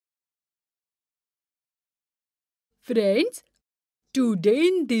Friends, today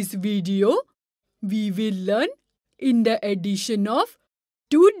in this video, we will learn in the addition of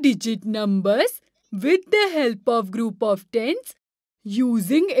two-digit numbers with the help of group of tens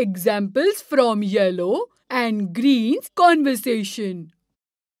using examples from yellow and green's conversation.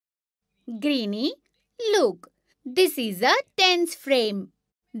 Greenie, look, this is a tens frame.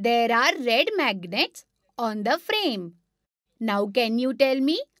 There are red magnets on the frame. Now can you tell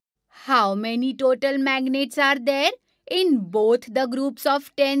me how many total magnets are there in both the groups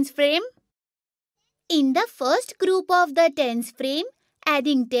of tens frame? In the first group of the tens frame,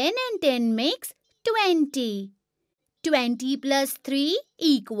 adding 10 and 10 makes 20. 20 plus 3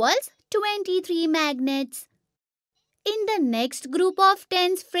 equals 23 magnets. In the next group of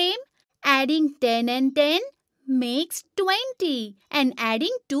tens frame, adding 10 and 10 makes 20 and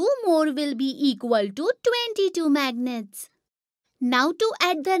adding 2 more will be equal to 22 magnets. Now to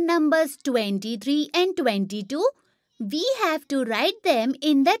add the numbers 23 and 22, we have to write them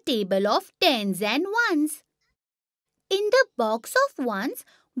in the table of tens and ones. In the box of ones,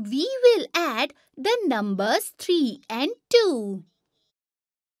 we will add the numbers 3 and 2.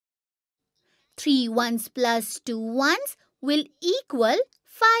 3 ones plus 2 ones will equal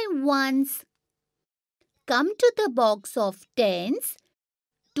 5 ones. Come to the box of tens.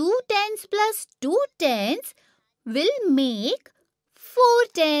 2 tens plus 2 tens will make 4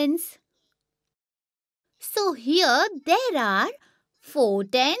 tens. So here there are 4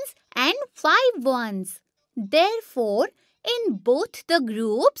 tens and 5 ones. Therefore, in both the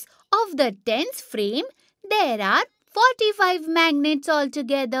groups of the tens frame, there are 45 magnets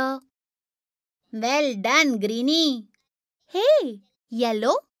altogether. Well done, Greenie. Hey,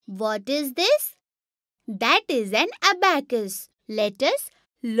 yellow, what is this? That is an abacus. Let us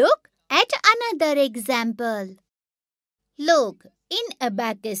look at another example. Look, in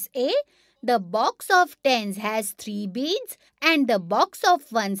abacus A, the box of tens has 3 beads and the box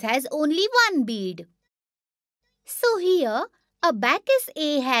of ones has only 1 bead. So here, abacus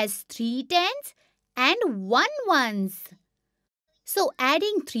A has 3 tens and 1 ones. So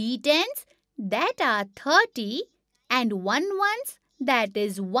adding 3 tens, that are 30, and 1 ones, that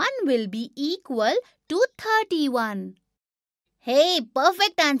is 1 will be equal to 31. Hey,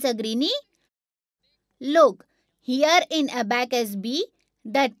 perfect answer, Greenie. Look, here in abacus B,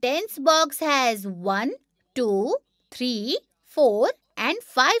 the tens box has 1, 2, 3, 4 and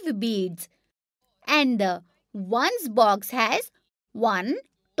 5 beads. And the ones box has 1,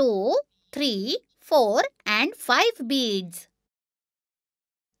 2, 3, 4 and 5 beads.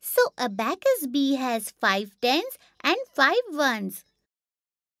 So abacus B has 5 tens and 5 ones.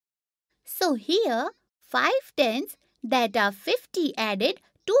 So here 5 tens, that are 50, added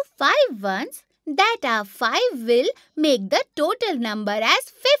to 5 ones, that are 5, will make the total number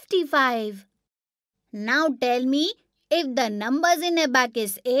as 55. Now tell me, if the numbers in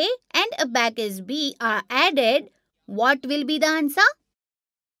abacus A and abacus B are added, what will be the answer?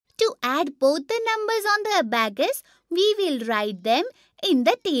 To add both the numbers on the abacus, we will write them in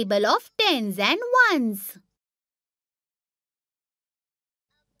the table of tens and ones.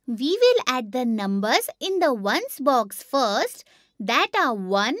 We will add the numbers in the ones box first, that are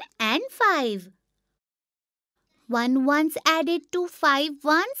 1 and 5. 1 ones added to 5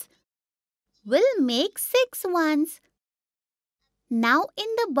 ones will make 6 ones. Now in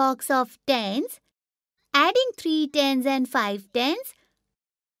the box of tens, adding 3 tens and 5 tens,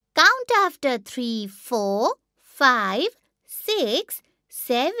 count after 3, 4, 5, 6,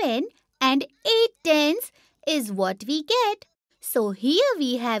 7 and 8 tens is what we get. So here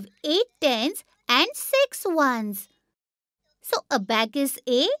we have 8 tens and 6 ones. So abacus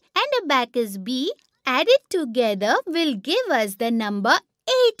A and abacus B added together will give us the number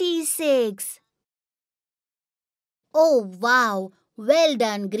 86. Oh wow! Well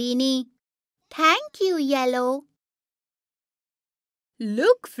done, Greenie. Thank you, yellow.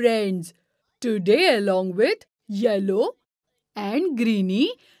 Look, friends, today along with yellow and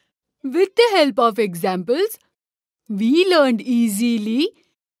greenie, with the help of examples, we learned easily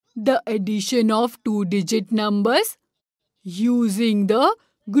the addition of two-digit numbers using the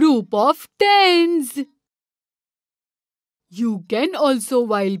group of tens. You can also,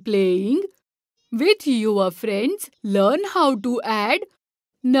 while playing with your friends, learn how to add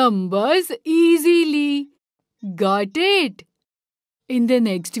numbers easily. Got it? In the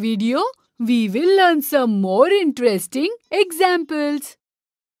next video, we will learn some more interesting examples.